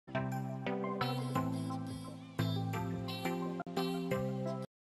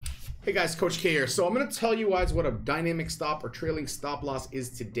Hey guys, Coach K here. So I'm going to tell you guys what a dynamic stop or trailing stop loss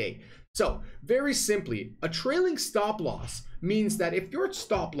is today. So very simply, a trailing stop loss means that if your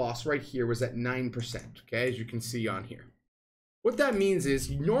stop loss right here was at 9%, okay, as you can see on here, what that means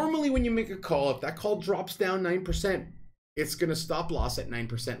is normally when you make a call, if that call drops down 9%, it's going to stop loss at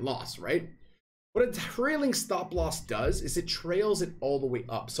 9% loss, right? What a trailing stop loss does is it trails it all the way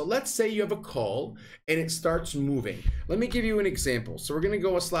up. So let's say you have a call and it starts moving. Let me give you an example. So we're going to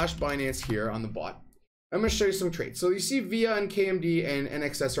go a /Binance here on the bot. I'm going to show you some trades. So you see VIA and KMD and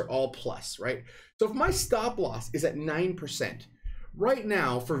NXS are all plus, right? So if my stop loss is at 9%, right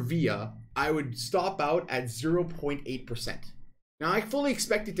now for VIA, I would stop out at 0.8%. Now I fully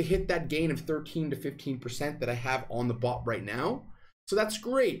expect it to hit that gain of 13 to 15% that I have on the bot right now. So that's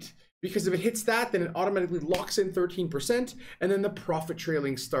great. Because if it hits that, then it automatically locks in 13%, and then the profit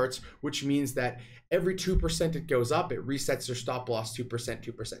trailing starts, which means that every 2% it goes up, it resets your stop loss 2%,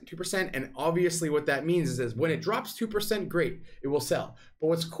 2%, 2%. And obviously what that means is when it drops 2%, great, it will sell. But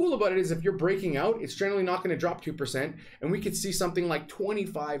what's cool about it is if you're breaking out, it's generally not going to drop 2%, and we could see something like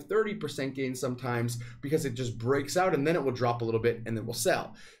 25, 30% gain sometimes because it just breaks out, and then it will drop a little bit, and then will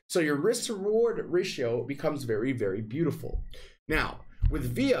sell. So your risk to reward ratio becomes very, very beautiful. Now,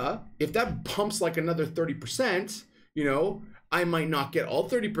 with VIA, if that pumps like another 30%, you know, I might not get all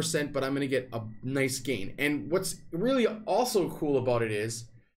 30%, but I'm going to get a nice gain. And what's really also cool about it is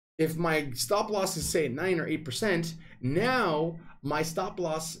if my stop loss is say 9 or 8%, now my stop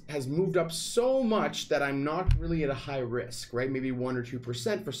loss has moved up so much that I'm not really at a high risk, right? Maybe 1 or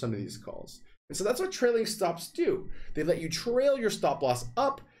 2% for some of these calls. And so that's what trailing stops do. They let you trail your stop loss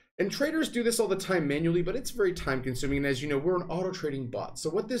up. And traders do this all the time manually, but it's very time consuming. And as you know, we're an auto trading bot. So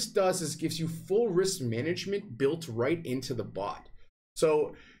what this does is gives you full risk management built right into the bot.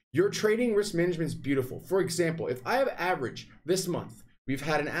 So your trading risk management is beautiful. For example, if I have average this month, we've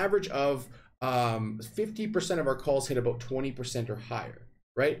had an average of 50% of our calls hit about 20% or higher,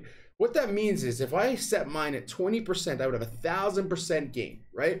 right? What that means is if I set mine at 20%, I would have 1,000% gain,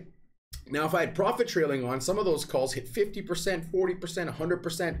 right? Now, if I had profit trailing on, some of those calls hit 50%, 40%,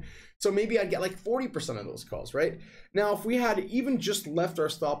 100%. So maybe I'd get like 40% of those calls, right? Now, if we had even just left our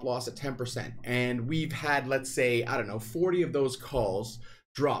stop loss at 10% and we've had, let's say, I don't know, 40 of those calls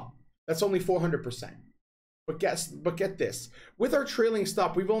drop, that's only 400%. But get this, with our trailing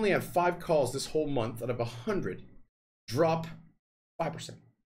stop, we've only had 5 calls this whole month out of 100 drop 5%,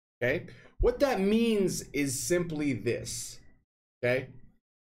 okay? What that means is simply this, okay?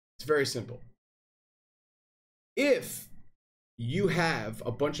 It's very simple. If you have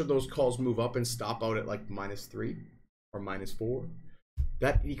a bunch of those calls move up and stop out at like -3 or -4,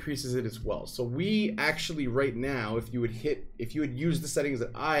 that decreases it as well. So we actually right now, if you would use the settings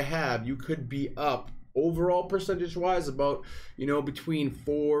that I have, you could be up overall percentage wise about, you know, between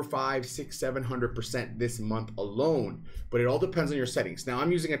 4, 5, 6, 700% this month alone. But it all depends on your settings. Now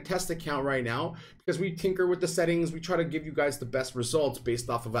I'm using a test account right now because we tinker with the settings. We try to give you guys the best results based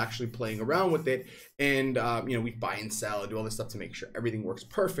off of actually playing around with it. And you know, we buy and sell and do all this stuff to make sure everything works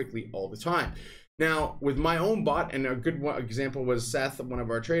perfectly all the time. Now with my own bot, and a good example was Seth, one of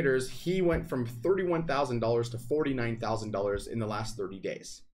our traders, he went from $31,000 to $49,000 in the last 30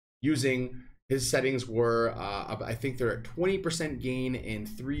 days using his settings were, I think they're at 20% gain and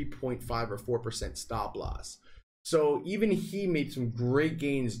 3.5 or 4% stop loss. So even he made some great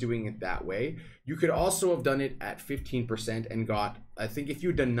gains doing it that way. You could also have done it at 15% and got, I think if you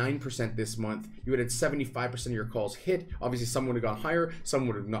had done 9% this month, you would have 75% of your calls hit. Obviously some would have gone higher, some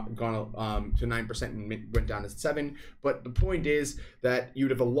would have not gone to 9% and went down to 7. But the point is that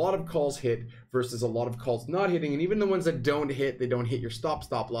you'd have a lot of calls hit versus a lot of calls not hitting. And even the ones that don't hit, they don't hit your stop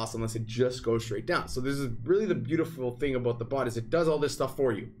loss unless it just goes straight down. So this is really the beautiful thing about the bot is it does all this stuff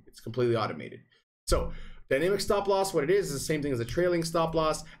for you. It's completely automated. So dynamic stop loss, what it is the same thing as a trailing stop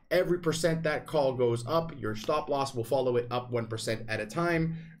loss. Every percent that call goes up, your stop loss will follow it up 1% at a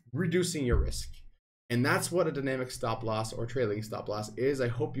time, reducing your risk. And that's what a dynamic stop loss or trailing stop loss is. I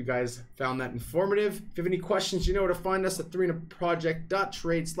hope you guys found that informative. If you have any questions, you know where to find us at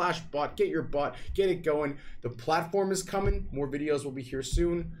athenaproject.trade/bot. Get your bot, get it going. The platform is coming. More videos will be here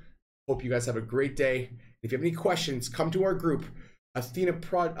soon. Hope you guys have a great day. If you have any questions, come to our group. Athena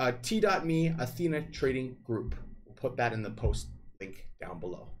t.me Athena Trading Group. We'll put that in the post link down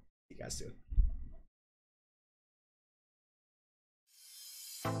below. See you guys soon.